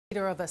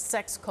Leader of a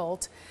sex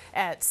cult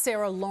at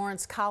Sarah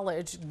Lawrence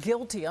College,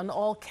 guilty on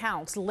all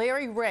counts.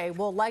 Larry Ray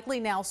will likely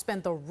now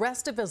spend the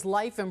rest of his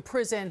life in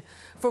prison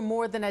for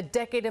more than a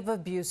decade of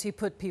abuse he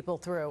put people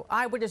through.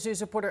 Eyewitness News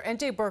reporter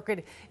NJ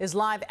Burkett is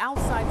live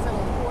outside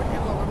federal court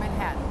in Lower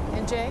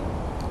Manhattan.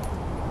 NJ?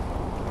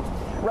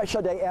 Right,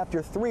 Sade,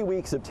 after 3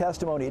 weeks of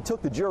testimony, it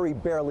took the jury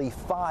barely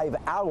 5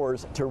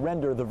 hours to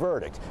render the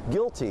verdict.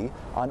 Guilty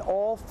on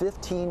all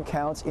 15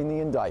 counts in the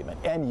indictment.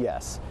 And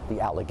yes, the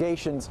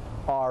allegations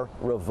are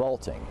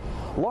revolting.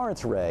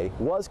 Lawrence Ray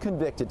was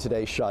convicted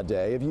today,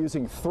 Sade, of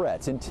using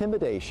threats,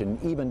 intimidation,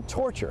 even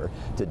torture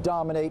to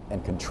dominate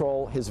and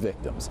control his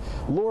victims,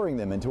 luring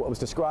them into what was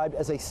described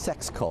as a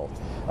sex cult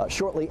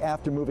shortly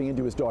after moving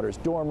into his daughter's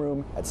dorm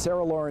room at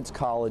Sarah Lawrence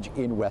College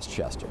in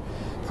Westchester.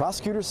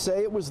 Prosecutors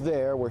say it was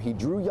there where he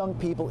drew young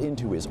people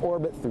into his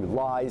orbit through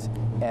lies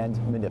and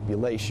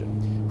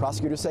manipulation.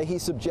 Prosecutors say he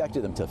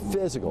subjected them to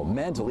physical,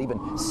 mental,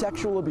 even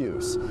sexual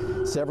abuse.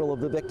 Several of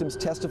the victims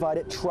testified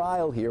at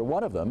trial here,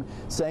 one of them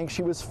saying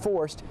she was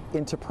forced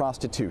into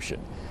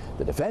prostitution.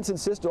 The defense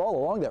insisted all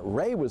along that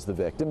Ray was the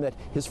victim, that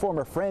his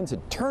former friends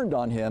had turned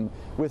on him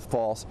with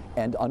false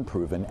and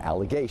unproven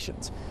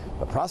allegations.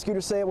 But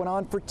prosecutors say it went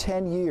on for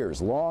 10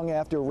 years, long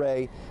after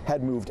Ray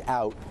had moved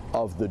out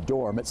of the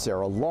dorm at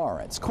Sarah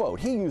Lawrence. Quote,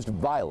 he used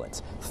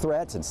violence,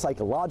 threats, and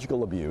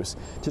psychological abuse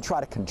to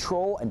try to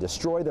control and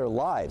destroy their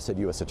lives, said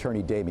U.S.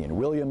 Attorney Damian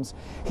Williams.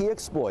 He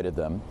exploited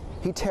them.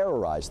 He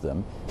terrorized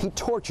them. He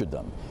tortured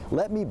them.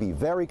 Let me be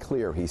very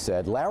clear, he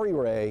said. Larry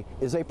Ray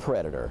is a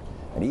predator,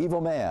 an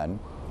evil man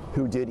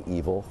who did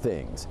evil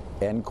things,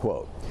 end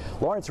quote.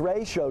 Lawrence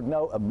Ray showed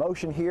no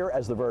emotion here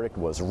as the verdict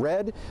was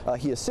read.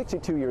 He is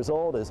 62 years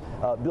old. As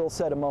Bill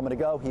said a moment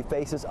ago, he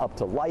faces up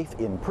to life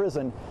in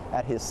prison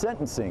at his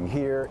sentencing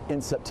here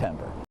in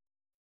September.